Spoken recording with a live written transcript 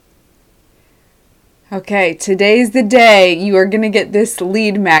Okay, today's the day you are going to get this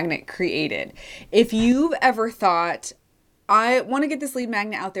lead magnet created. If you've ever thought, I want to get this lead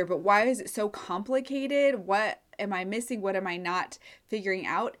magnet out there, but why is it so complicated? What am I missing? What am I not figuring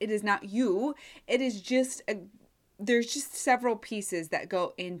out? It is not you. It is just there's just several pieces that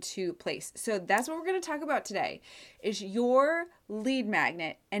go into place. So that's what we're going to talk about today is your lead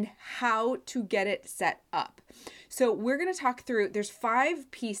magnet and how to get it set up. So we're going to talk through, there's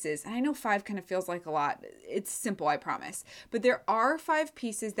 5 pieces. And I know 5 kind of feels like a lot. It's simple, I promise. But there are 5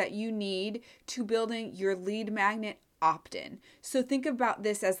 pieces that you need to building your lead magnet opt-in. So think about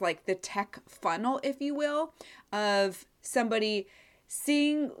this as like the tech funnel, if you will, of somebody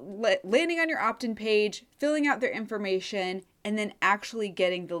landing on your opt-in page, filling out their information, and then actually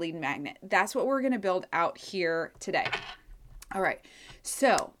getting the lead magnet. That's what we're going to build out here today. All right.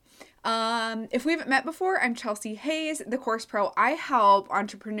 So if we haven't met before, I'm Chelsea Hayes, the Course Pro. I help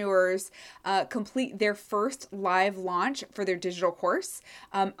entrepreneurs complete their first live launch for their digital course.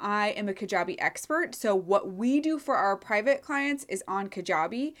 I am a Kajabi expert. So what we do for our private clients is on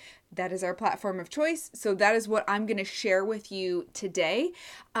Kajabi. That is our platform of choice. So that is what I'm going to share with you today.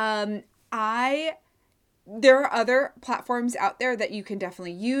 There are other platforms out there that you can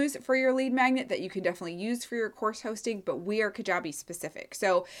definitely use for your lead magnet, that you can definitely use for your course hosting, but we are Kajabi specific.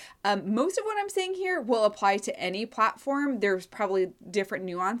 So most of what I'm saying here will apply to any platform. There's probably different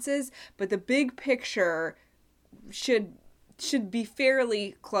nuances, but the big picture should be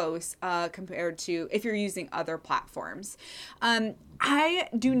fairly close compared to if you're using other platforms. I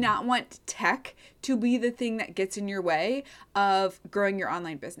do not want tech to be the thing that gets in your way of growing your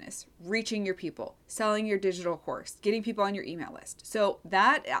online business, reaching your people, selling your digital course, getting people on your email list. So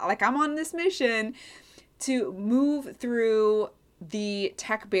that, like, I'm on this mission to move through the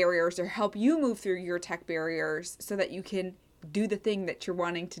tech barriers or help you move through your tech barriers so that you can do the thing that you're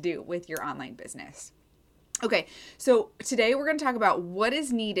wanting to do with your online business. Okay, so today we're going to talk about what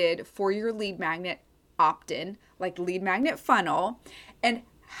is needed for your lead magnet opt-in, like lead magnet funnel, and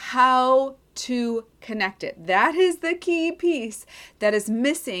how to connect it. That is the key piece that is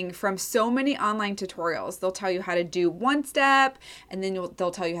missing from so many online tutorials. They'll tell you how to do one step, and then they'll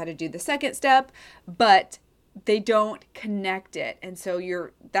tell you how to do the second step, but they don't connect it. And so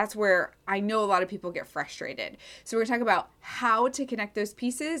that's where I know a lot of people get frustrated. So we're going to talk about how to connect those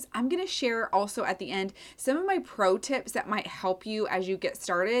pieces. I'm going to share also at the end some of my pro tips that might help you as you get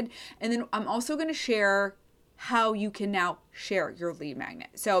started. And then I'm also going to share how you can now share your lead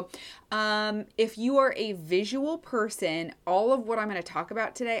magnet. So if you are a visual person, all of what I'm going to talk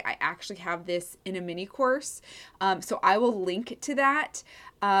about today, I actually have this in a mini course. So I will link to that.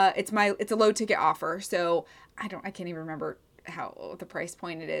 It's a low ticket offer. So I can't even remember how the price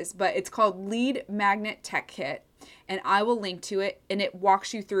point it is, but it's called Lead Magnet Tech Kit. And I will link to it, and it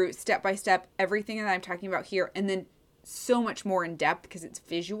walks you through step by step everything that I'm talking about here. And then so much more in depth because it's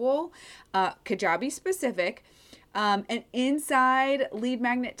visual, Kajabi specific. And inside Lead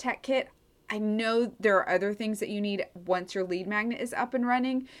Magnet Tech Kit, I know there are other things that you need once your lead magnet is up and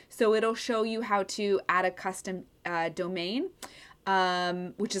running. So it'll show you how to add a custom domain,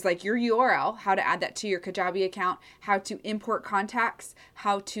 which is like your URL, how to add that to your Kajabi account, how to import contacts,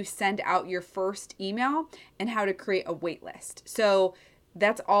 how to send out your first email, and how to create a wait list. So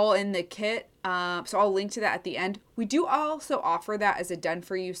that's all in the kit. So I'll link to that at the end. We do also offer that as a done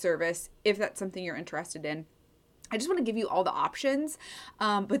for you service if that's something you're interested in. I just want to give you all the options.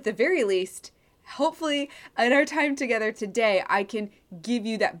 But at the very least, hopefully in our time together today, I can give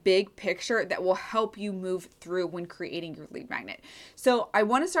you that big picture that will help you move through when creating your lead magnet. So I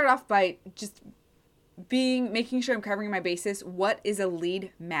want to start off by just making sure I'm covering my bases. What is a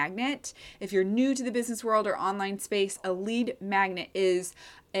lead magnet? If you're new to the business world or online space, a lead magnet is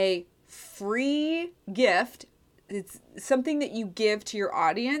a free gift. It's something that you give to your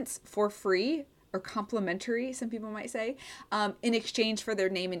audience for free or complimentary, some people might say, in exchange for their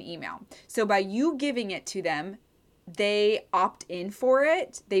name and email. So by you giving it to them, they opt in for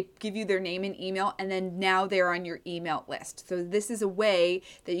it. They give you their name and email, and then now they're on your email list. So this is a way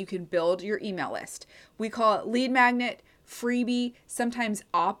that you can build your email list. We call it lead magnet, freebie, sometimes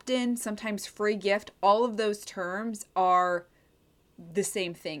opt-in, sometimes free gift. All of those terms are the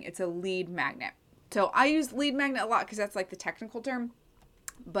same thing. It's a lead magnet. So I use lead magnet a lot because that's like the technical term,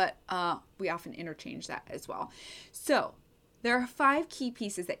 but we often interchange that as well. So there are 5 key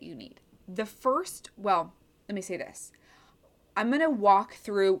pieces that you need. The first, let me say this. I'm going to walk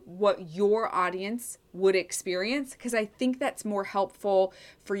through what your audience would experience because I think that's more helpful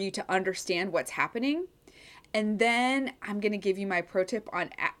for you to understand what's happening. And then I'm going to give you my pro tip on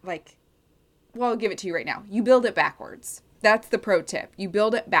I'll give it to you right now. You build it backwards. That's the pro tip. You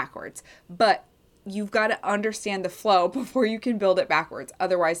build it backwards. But you've got to understand the flow before you can build it backwards.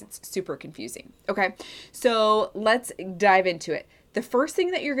 Otherwise, it's super confusing. Okay, so let's dive into it. The first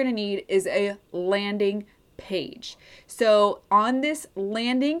thing that you're going to need is a landing page. So on this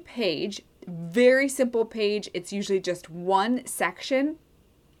landing page, very simple page, it's usually just one section.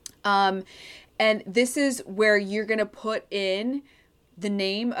 And this is where you're going to put in the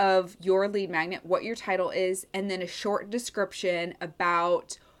name of your lead magnet, what your title is, and then a short description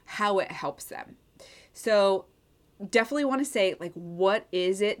about how it helps them. So definitely want to say, like, what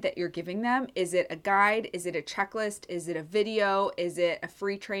is it that you're giving them? Is it a guide? Is it a checklist? Is it a video? Is it a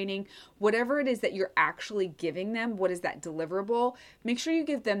free training? Whatever it is that you're actually giving them, what is that deliverable? Make sure you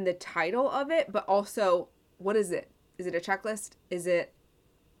give them the title of it, but also, what is it? Is it a checklist? Is it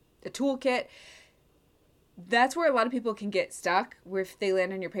a toolkit? That's where a lot of people can get stuck, where if they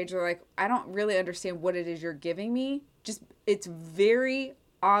land on your page, they're like, I don't really understand what it is you're giving me. Just, it's very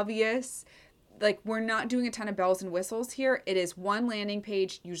obvious. Like, we're not doing a ton of bells and whistles here. It is one landing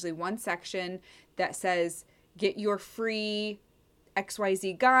page, usually one section that says, get your free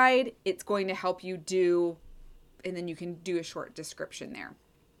XYZ guide. It's going to help you do, and then you can do a short description there.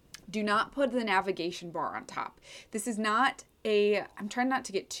 Do not put the navigation bar on top. This is not I'm trying not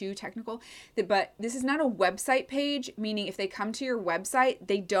to get too technical, but this is not a website page, meaning if they come to your website,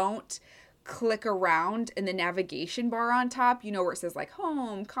 they don't click around in the navigation bar on top, where it says like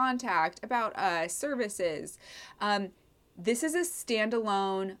home, contact, about us, services. This is a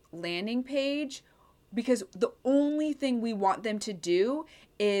standalone landing page because the only thing we want them to do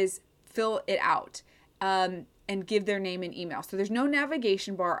is fill it out and give their name and email. So there's no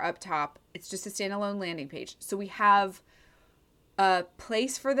navigation bar up top. It's just a standalone landing page. So we have a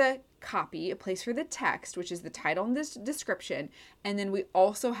place for the copy, a place for the text, which is the title and this description. And then we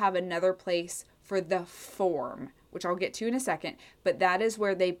also have another place for the form, which I'll get to in a second, but that is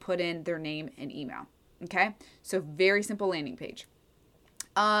where they put in their name and email. Okay. So very simple landing page.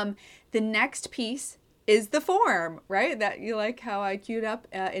 The next piece is the form, right? That you like how I queued up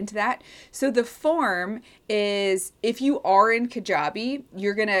into that. So the form is, if you are in Kajabi,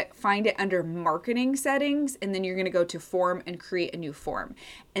 you're going to find it under marketing settings, and then you're going to go to form and create a new form.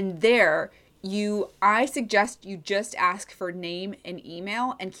 And there I suggest you just ask for name and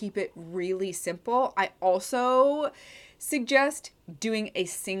email and keep it really simple. I also suggest doing a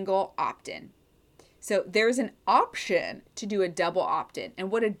single opt-in. So there's an option to do a double opt-in.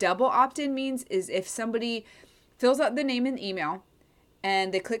 And what a double opt-in means is if somebody fills out the name and email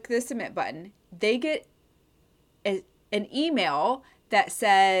and they click the submit button, they get an email that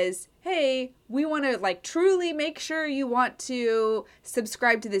says, hey, we want to like truly make sure you want to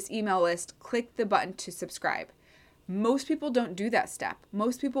subscribe to this email list. Click the button to subscribe. Most people don't do that step.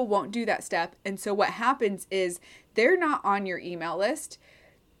 Most people won't do that step. And so what happens is they're not on your email list.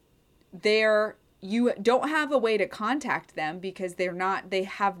 You don't have a way to contact them because they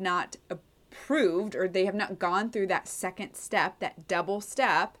have not approved, or they have not gone through that second step, that double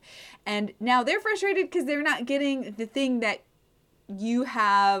step. And now they're frustrated because they're not getting the thing that you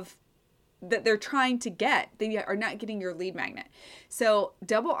have, that they're trying to get. They are not getting your lead magnet. So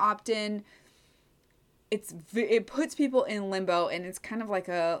double opt-in, it puts people in limbo, and it's kind of like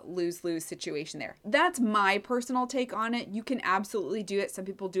a lose-lose situation there. That's my personal take on it. You can absolutely do it. Some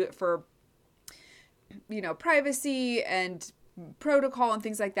people do it for privacy and protocol and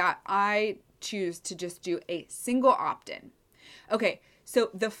things like that. I choose to just do a single opt-in. Okay, so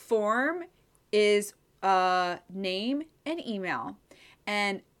the form is name and email.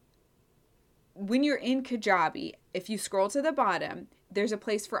 And when you're in Kajabi, if you scroll to the bottom, there's a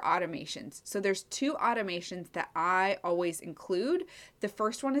place for automations. So there's 2 automations that I always include. The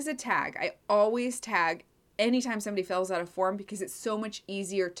first one is a tag. I always tag anytime somebody fills out a form because it's so much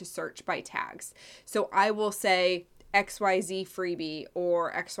easier to search by tags. So I will say XYZ freebie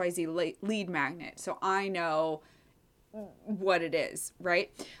or XYZ lead magnet. So I know what it is,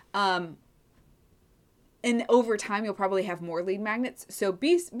 right? And over time, you'll probably have more lead magnets. So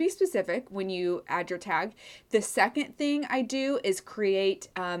be specific when you add your tag. The second thing I do is create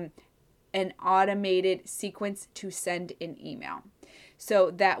an automated sequence to send an email.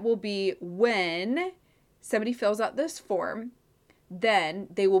 So that will be when somebody fills out this form, then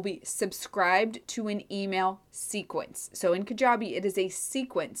they will be subscribed to an email sequence. So in Kajabi, it is a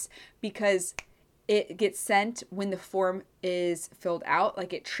sequence because it gets sent when the form is filled out.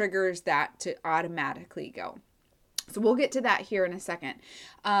 Like, it triggers that to automatically go. So we'll get to that here in a second.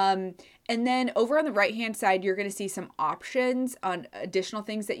 And then over on the right-hand side, you're going to see some options on additional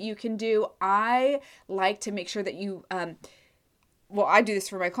things that you can do. I like to make sure that you... I do this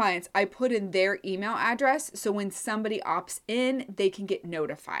for my clients. I put in their email address so when somebody opts in, they can get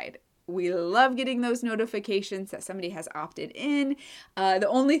notified We love getting those notifications that somebody has opted in. The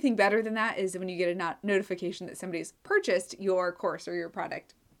only thing better than that is when you get a notification that somebody's purchased your course or your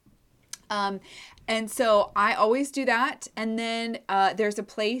product. And so I always do that. And then there's a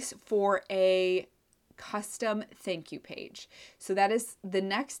place for a custom thank you page. So that is the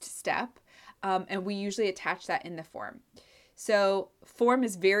next step. And we usually attach that in the form. So form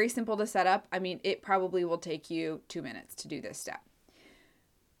is very simple to set up. I mean, it probably will take you 2 minutes to do this step.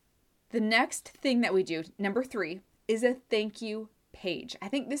 The next thing that we do, number 3, is a thank you page. I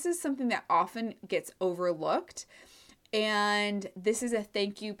think this is something that often gets overlooked. And this is a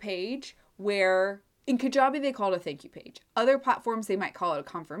thank you page where in Kajabi, they call it a thank you page. Other platforms, they might call it a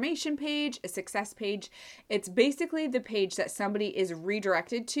confirmation page, a success page. It's basically the page that somebody is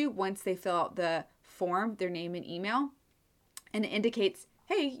redirected to once they fill out the form, their name and email. And it indicates,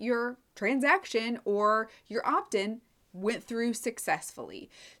 hey, your transaction or your opt-in went through successfully.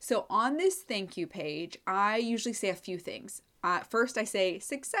 So on this thank you page, I usually say a few things. First, I say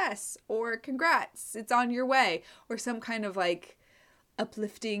success or congrats, it's on your way, or some kind of like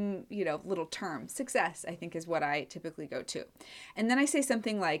uplifting, little term. Success, I think, is what I typically go to. And then I say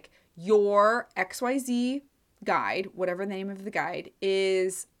something like your XYZ guide, whatever the name of the guide,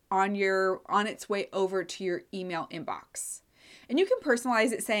 is on its way over to your email inbox. And you can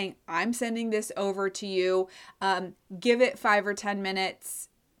personalize it saying, I'm sending this over to you. Give it 5 or 10 minutes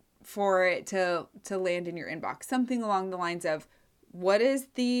for it to land in your inbox. Something along the lines of, what is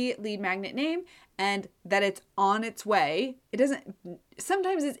the lead magnet name? And that it's on its way.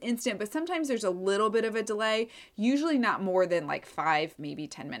 Sometimes it's instant, but sometimes there's a little bit of a delay. Usually not more than like 5, maybe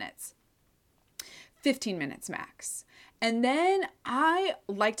 10 minutes. 15 minutes max. And then I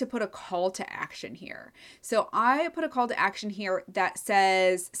like to put a call to action here. So I put a call to action here that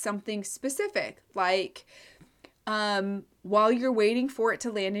says something specific, like, while you're waiting for it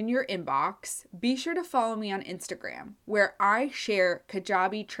to land in your inbox, be sure to follow me on Instagram, where I share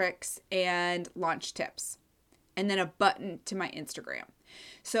Kajabi tricks and launch tips, and then a button to my Instagram.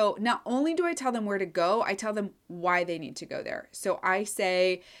 So not only do I tell them where to go, I tell them why they need to go there. So I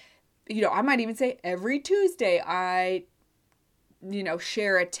say, I might even say every Tuesday I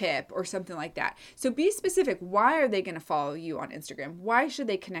share a tip or something like that. So be specific. Why are they going to follow you on Instagram? Why should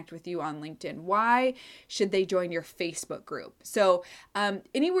they connect with you on LinkedIn? Why should they join your Facebook group? So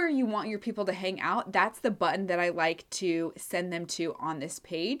anywhere you want your people to hang out, that's the button that I like to send them to on this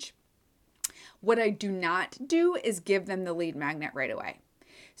page. What I do not do is give them the lead magnet right away.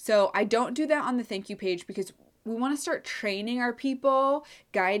 So I don't do that on the thank you page because we want to start training our people,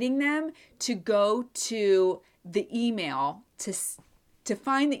 guiding them to go to the email to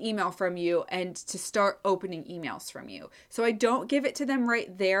find the email from you and to start opening emails from you. So I don't give it to them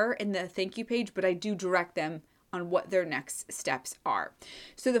right there in the thank you page, but I do direct them on what their next steps are.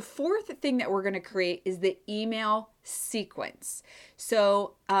 So the fourth thing that we're going to create is the email sequence.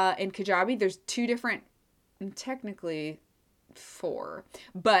 So in Kajabi, there's 2 different, technically 4,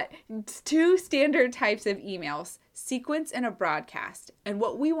 but 2 standard types of emails, sequence and a broadcast. And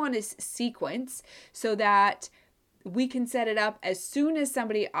what we want is sequence so that we can set it up as soon as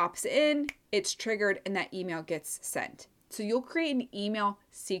somebody opts in, it's triggered and that email gets sent. So you'll create an email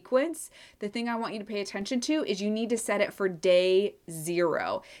sequence. The thing I want you to pay attention to is you need to set it for day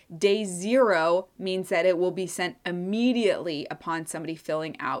 0. Day 0 means that it will be sent immediately upon somebody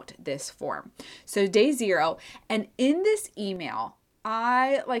filling out this form. So day 0, and in this email,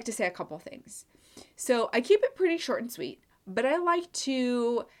 I like to say a couple things. So I keep it pretty short and sweet, but I like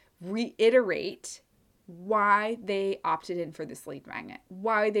to reiterate why they opted in for this lead magnet,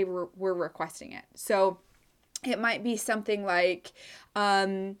 why they were requesting it. So it might be something like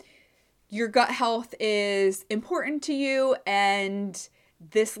your gut health is important to you and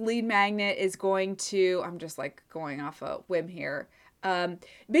this lead magnet is going to, I'm just like going off a whim here.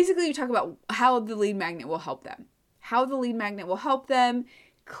 Basically, you talk about how the lead magnet will help them. How the lead magnet will help them.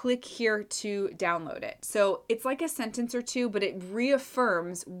 Click here to download it. So it's like a sentence or 2, but it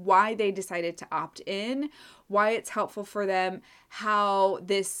reaffirms why they decided to opt in, why it's helpful for them, how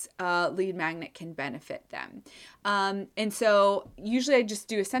this lead magnet can benefit them. And so usually I just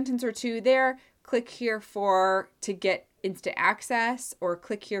do a sentence or 2 there. Click here to get instant access, or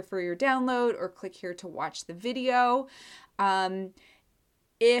click here for your download, or click here to watch the video.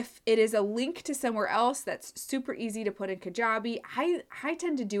 If it is a link to somewhere else, that's super easy to put in Kajabi. I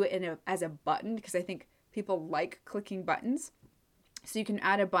tend to do it as a button because I think people like clicking buttons. So you can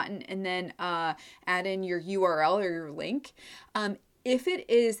add a button and then add in your URL or your link. If it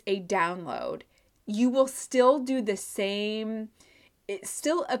is a download, you will still do the same. It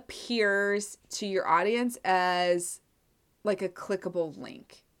still appears to your audience as like a clickable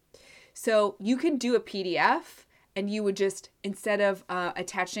link. So you can do a PDF, and you would just, instead of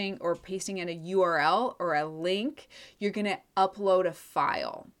attaching or pasting in a URL or a link, you're going to upload a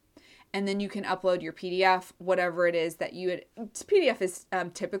file. And then you can upload your PDF, whatever it is that you would. PDF is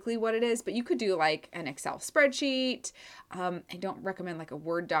typically what it is, but you could do like an Excel spreadsheet. I don't recommend like a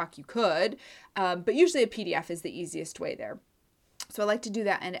Word doc. You could, but usually a PDF is the easiest way there. So I like to do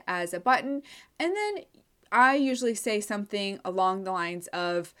that as a button. And then I usually say something along the lines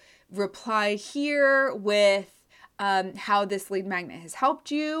of reply here with how this lead magnet has helped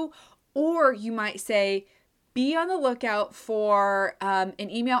you. Or you might say, be on the lookout for an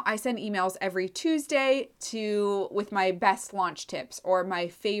email. I send emails every Tuesday with my best launch tips or my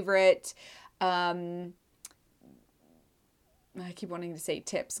favorite, I keep wanting to say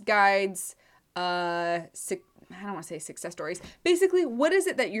tips, guides, I don't want to say success stories. Basically, what is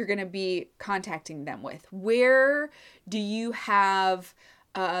it that you're going to be contacting them with? Where do you have,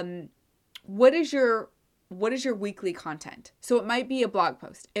 what is your weekly content? So it might be a blog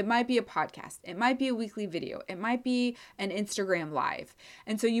post. It might be a podcast. It might be a weekly video. It might be an Instagram live.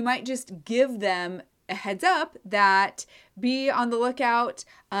 And so you might just give them a heads up that be on the lookout.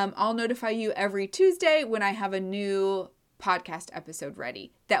 I'll notify you every Tuesday when I have a new podcast episode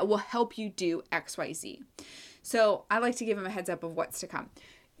ready that will help you do XYZ. So I like to give them a heads up of what's to come.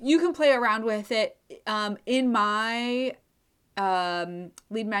 You can play around with it. In my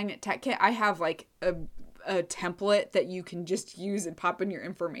lead magnet tech kit, I have like a template that you can just use and pop in your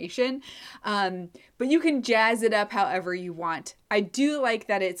information. But you can jazz it up however you want. I do like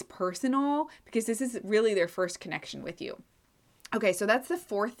that it's personal because this is really their first connection with you. Okay, so that's the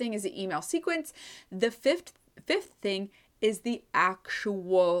fourth thing, is the email sequence. The fifth thing is the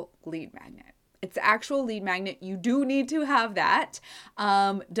actual lead magnet. It's the actual lead magnet. You do need to have that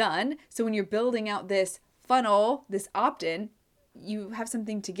done. So when you're building out this funnel, this opt-in, you have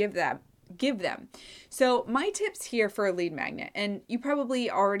something to give them. So my tips here for a lead magnet, and you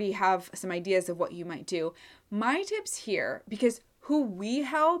probably already have some ideas of what you might do. My tips here, because who we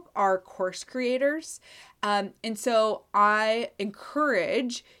help are course creators. And so I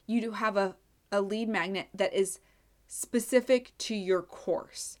encourage you to have a lead magnet that is specific to your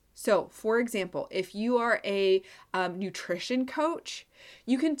course. So, for example, if you are a nutrition coach,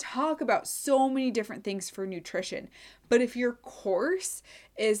 you can talk about so many different things for nutrition. But if your course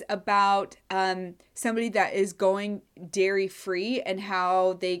is about somebody that is going dairy free and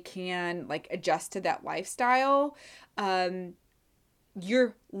how they can like adjust to that lifestyle,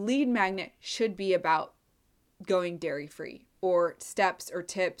 your lead magnet should be about going dairy free, or steps or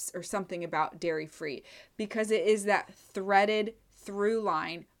tips or something about dairy free, because it is that threaded through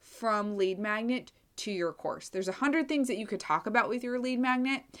line from lead magnet to your course. There's 100 things that you could talk about with your lead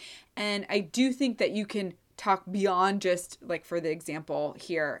magnet. And I do think that you can talk beyond just, like for the example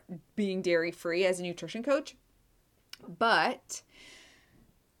here, being dairy free as a nutrition coach. But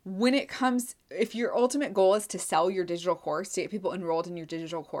when it comes, if your ultimate goal is to sell your digital course, to get people enrolled in your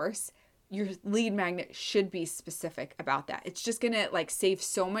digital course, your lead magnet should be specific about that. It's just going to like save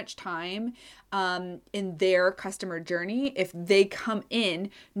so much time in their customer journey if they come in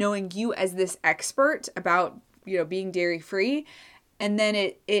knowing you as this expert about, being dairy free. And then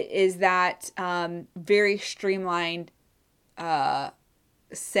it is that very streamlined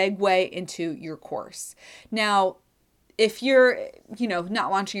segue into your course. Now, if you're,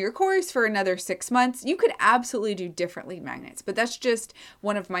 not launching your course for another 6 months, you could absolutely do different lead magnets, but that's just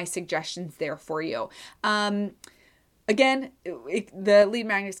one of my suggestions there for you. Again, the lead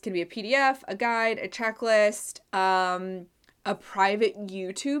magnets can be a PDF, a guide, a checklist, a private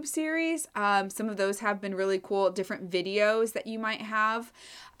YouTube series. Some of those have been really cool, different videos that you might have.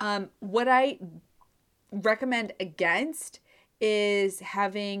 What I recommend against is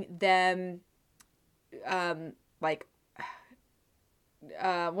having them,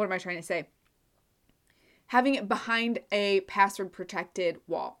 what am I trying to say? Having it behind a password protected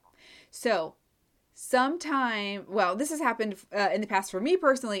wall. So this has happened in the past for me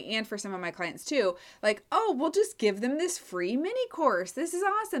personally and for some of my clients too. Like, oh, we'll just give them this free mini course. This is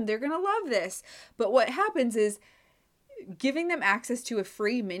awesome. They're going to love this. But what happens is giving them access to a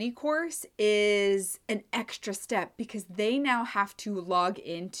free mini course is an extra step because they now have to log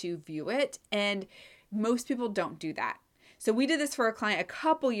in to view it. And most people don't do that. So we did this for a client a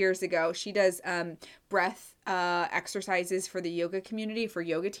couple years ago. She does breath exercises for the yoga community, for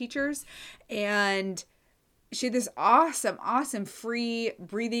yoga teachers. And she had this awesome free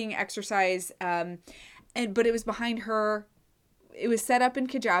breathing exercise. But it was behind her. It was set up in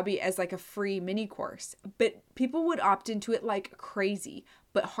Kajabi as like a free mini course. But people would opt into it like crazy.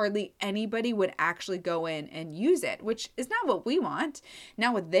 but hardly anybody would actually go in and use it, which is not what we want,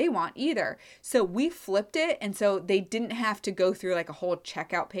 not what they want either. So we flipped it. And so they didn't have to go through like a whole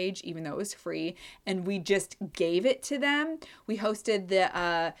checkout page, even though it was free. And we just gave it to them. We hosted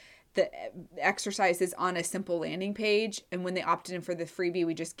the exercises on a simple landing page. And when they opted in for the freebie,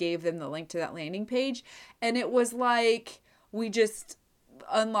 we just gave them the link to that landing page. And it was like, we just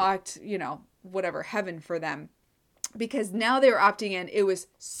unlocked, whatever, heaven for them. Because now they were opting in. It was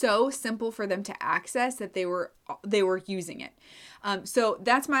so simple for them to access that they were using it. So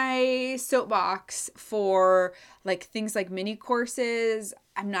that's my soapbox for like things like mini courses.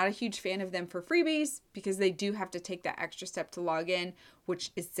 I'm not a huge fan of them for freebies because they do have to take that extra step to log in,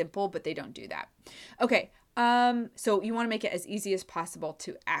 which is simple, but they don't do that. Okay. So you want to make it as easy as possible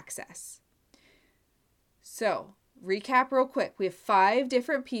to access. So recap real quick. We have 5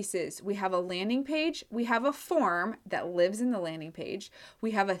 different pieces. We have a landing page. We have a form that lives in the landing page.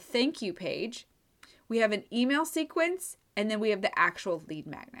 We have a thank you page. We have an email sequence. And then we have the actual lead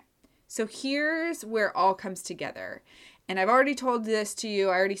magnet. So here's where it all comes together. And I've already told this to you.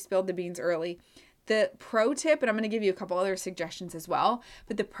 I already spilled the beans early. The pro tip, and I'm going to give you a couple other suggestions as well.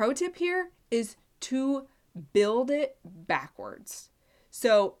 But the pro tip here is to build it backwards.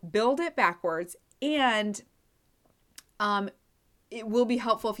 So build it backwards, and it will be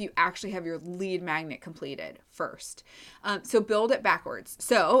helpful if you actually have your lead magnet completed first. So build it backwards.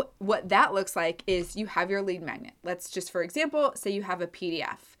 So what that looks like is you have your lead magnet. Let's just, for example, say you have a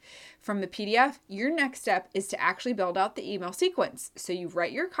PDF. From the PDF, your next step is to actually build out the email sequence. So you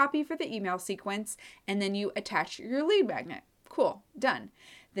write your copy for the email sequence, and then you attach your lead magnet. Cool, done.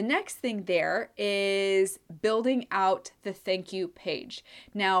 The next thing there is building out the thank you page.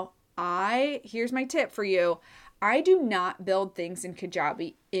 Now, here's my tip for you. I do not build things in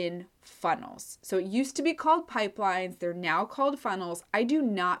Kajabi in funnels. So it used to be called pipelines. They're now called funnels. I do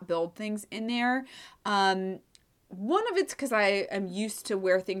not build things in there. One of it's because I am used to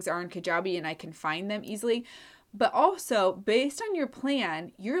where things are in Kajabi and I can find them easily. But also, based on your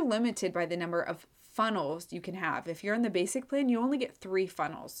plan, you're limited by the number of funnels you can have. If you're in the basic plan, you only get 3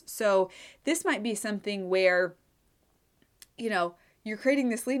 funnels. So this might be something where, you're creating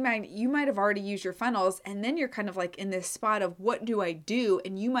this lead magnet, you might have already used your funnels, and then you're kind of like in this spot of what do I do?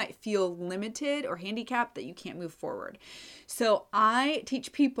 And you might feel limited or handicapped that you can't move forward. So I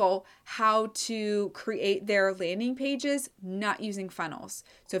teach people how to create their landing pages not using funnels.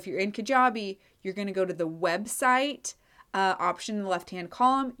 So if you're in Kajabi, you're going to go to the website option in the left-hand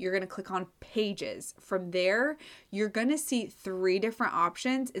column. You're going to click on pages. From there, you're going to see 3 different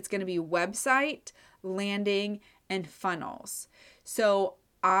options. It's going to be website, landing, and funnels. So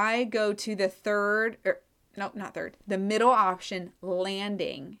I go to the the middle option,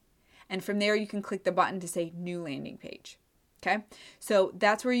 landing. And from there, you can click the button to say new landing page. Okay. So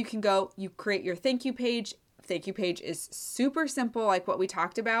that's where you can go. You create your thank you page. Thank you page is super simple, like what we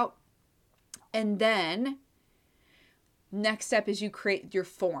talked about. And then next step is you create your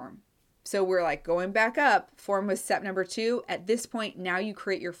form. So we're like going back up. Form was step number 2. At this point, now you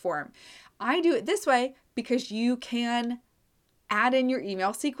create your form. I do it this way because you can add in your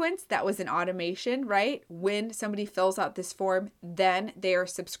email sequence. That was an automation, right? When somebody fills out this form, then they are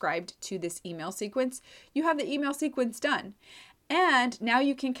subscribed to this email sequence. You have the email sequence done. And now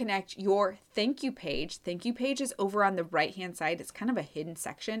you can connect your thank you page. Thank you page is over on the right-hand side. It's kind of a hidden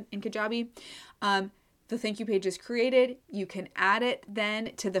section in Kajabi. The thank you page is created. You can add it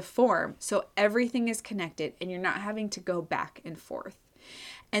then to the form. So everything is connected and you're not having to go back and forth.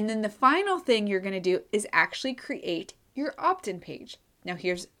 And then the final thing you're going to do is actually create your opt-in page. Now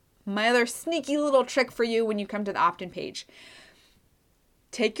here's my other sneaky little trick for you when you come to the opt-in page.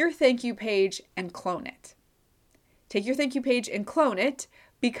 Take your thank you page and clone it. Take your thank you page and clone it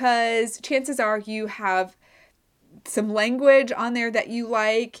because chances are you have some language on there that you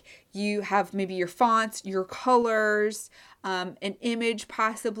like. You have maybe your fonts, your colors, an image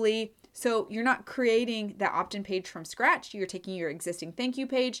possibly. So you're not creating that opt-in page from scratch. You're taking your existing thank you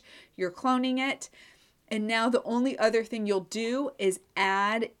page, you're cloning it. And now the only other thing you'll do is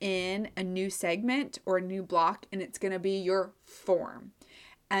add in a new segment or a new block, and it's going to be your form.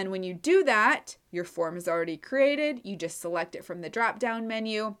 And when you do that, your form is already created. You just select it from the drop-down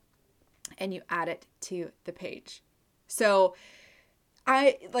menu and you add it to the page. So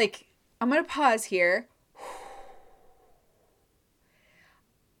I'm going to pause here.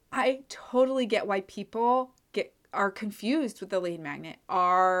 I totally get why people are confused with the lead magnet,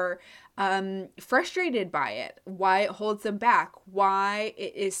 are frustrated by it, why it holds them back, why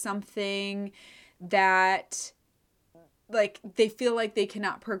it is something that like they feel like they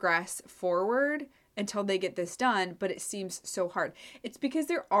cannot progress forward until they get this done, but it seems so hard. It's because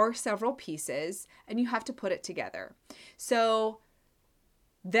there are several pieces and you have to put it together. So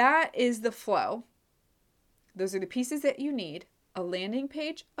that is the flow. Those are the pieces that you need: a landing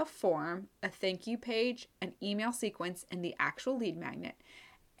page, a form, a thank you page, an email sequence, and the actual lead magnet.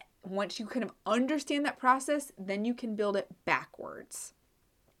 Once you kind of understand that process, then you can build it backwards.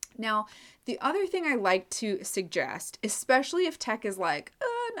 Now, the other thing I like to suggest, especially if tech is like,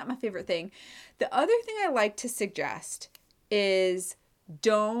 not my favorite thing, the other thing I like to suggest is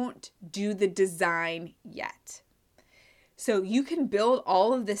don't do the design yet. So you can build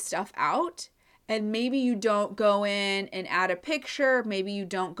all of this stuff out, and maybe you don't go in and add a picture, maybe you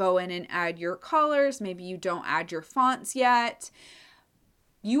don't go in and add your colors, maybe you don't add your fonts yet.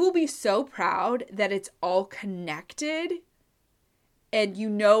 You will be so proud that it's all connected, and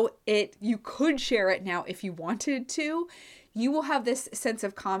you could share it now if you wanted to. You will have this sense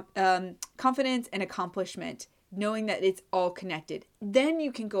of confidence and accomplishment knowing that it's all connected. Then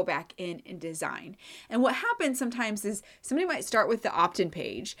you can go back in and design. And what happens sometimes is somebody might start with the opt-in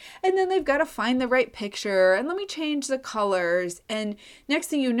page, and then they've got to find the right picture, and let me change the colors. And next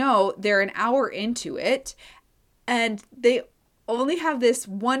thing you know, they're an hour into it, and they only have this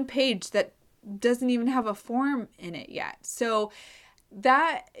one page that doesn't even have a form in it yet. So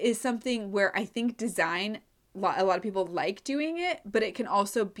that is something where I think design, a lot of people like doing it, but it can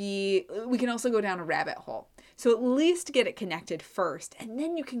also we can also go down a rabbit hole. So at least get it connected first, and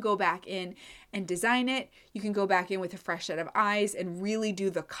then you can go back in and design it. You can go back in with a fresh set of eyes and really do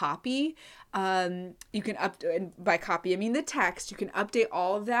the copy. You can and by copy, I mean the text. You can update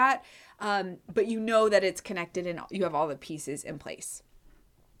all of that, but you know that it's connected and you have all the pieces in place.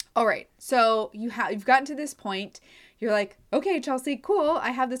 All right, so you've gotten to this point. You're like, okay, Chelsea, cool.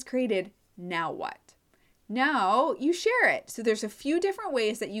 I have this created. Now what? Now you share it. So there's a few different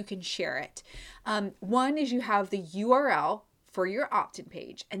ways that you can share it. One is you have the URL for your opt-in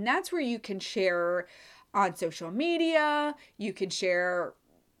page, and that's where you can share on social media. You can share,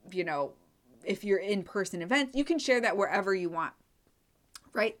 if you're in-person events, you can share that wherever you want,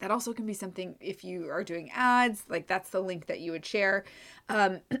 right? That also can be something if you are doing ads, like that's the link that you would share.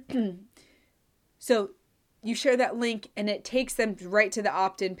 So you share that link and it takes them right to the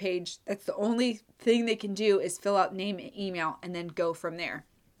opt-in page. That's the only thing they can do is fill out name and email and then go from there.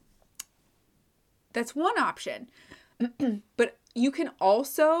 That's one option. But you can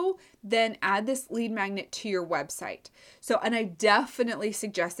also then add this lead magnet to your website. And I definitely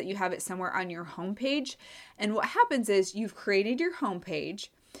suggest that you have it somewhere on your homepage. And what happens is you've created your homepage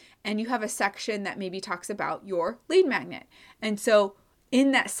and you have a section that maybe talks about your lead magnet. And so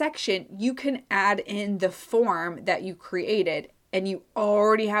in that section, you can add in the form that you created, and you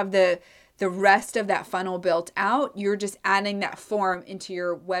already have the rest of that funnel built out. You're just adding that form into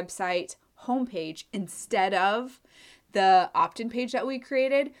your website homepage instead of the opt-in page that we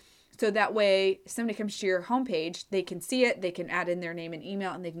created. So that way somebody comes to your homepage, they can see it, they can add in their name and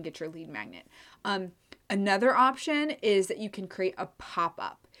email, and they can get your lead magnet. Another option is that you can create a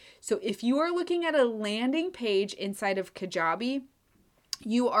pop-up. So if you are looking at a landing page inside of Kajabi,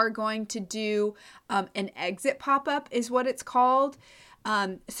 you are going to do an exit pop-up is what it's called.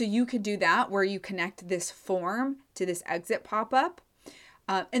 So you could do that where you connect this form to this exit pop-up.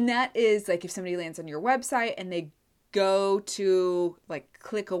 And that is like if somebody lands on your website and they go to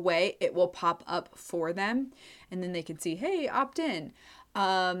click away, it will pop up for them. And then they can see, hey, opt in.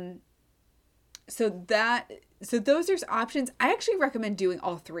 So those are options. I actually recommend doing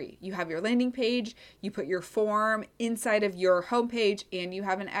all three. You have your landing page, you put your form inside of your homepage, and you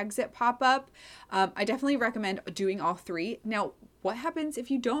have an exit pop-up. I definitely recommend doing all three. Now, what happens if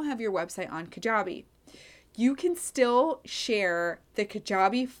you don't have your website on Kajabi? You can still share the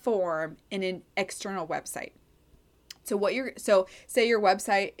Kajabi form in an external website. So say your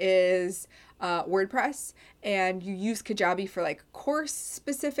website is WordPress and you use Kajabi for course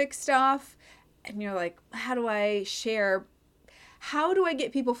specific stuff. And you're like, how do I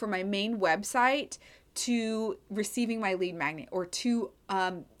get people from my main website to receiving my lead magnet or to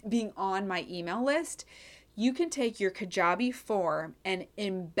being on my email list? You can take your Kajabi form and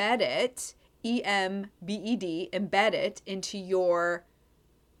embed it, embed it into your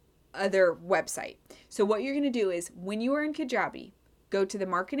other website. So what you're going to do is when you are in Kajabi, go to the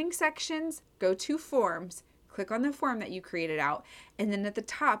marketing sections, go to forms, click on the form that you created out, and then at the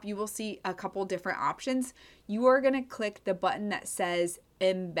top you will see a couple different options. You are going to click the button that says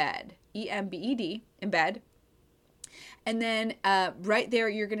embed, embed, embed. And then right there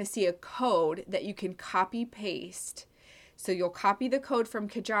you're going to see a code that you can copy paste. So you'll copy the code from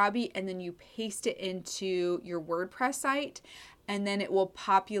Kajabi and then you paste it into your WordPress site, and then it will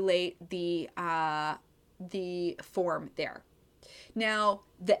populate the form there. Now,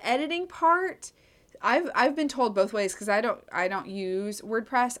 the editing part, I've been told both ways, because I don't use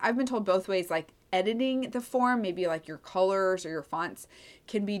WordPress. I've been told both ways, like editing the form, maybe like your colors or your fonts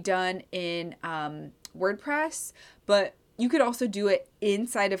can be done in WordPress, but you could also do it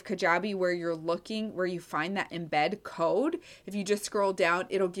inside of Kajabi where you're looking, where you find that embed code. If you just scroll down,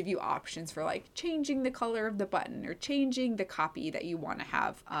 it'll give you options for like changing the color of the button or changing the copy that you want to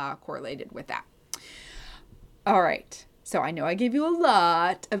have correlated with that. All right. So I know I gave you a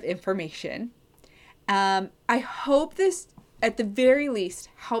lot of information. I hope this, at the very least,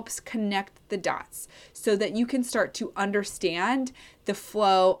 helps connect the dots so that you can start to understand the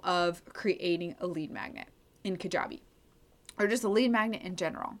flow of creating a lead magnet in Kajabi, or just a lead magnet in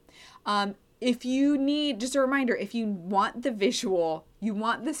general. If you need, just a reminder, if you want the visual, you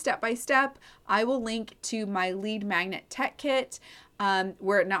want the step-by-step, I will link to my lead magnet tech kit,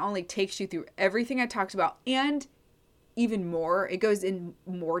 where it not only takes you through everything I talked about and even more, it goes in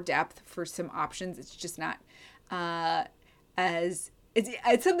more depth for some options. It's just not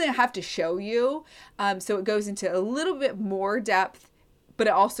it's something I have to show you. So it goes into a little bit more depth, but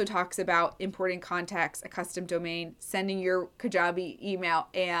it also talks about importing contacts, a custom domain, sending your Kajabi email,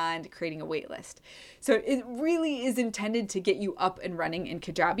 and creating a waitlist. So it really is intended to get you up and running in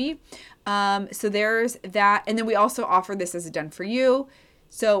Kajabi. So there's that. And then we also offer this as a done for you.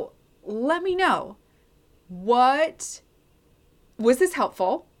 So let me know, what was this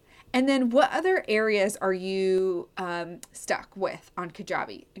helpful? And then what other areas are you stuck with on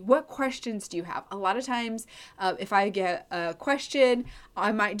Kajabi? What questions do you have? A lot of times, if I get a question,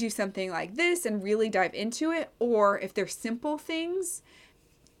 I might do something like this and really dive into it. Or if they're simple things,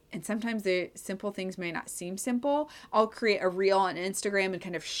 and sometimes the simple things may not seem simple, I'll create a reel on Instagram and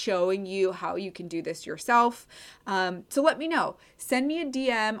kind of showing you how you can do this yourself. So let me know. Send me a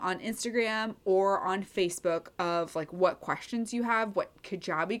DM on Instagram or on Facebook of like what questions you have, what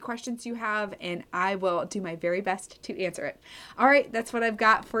Kajabi questions you have, and I will do my very best to answer it. All right, that's what I've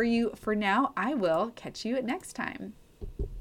got for you for now. I will catch you next time.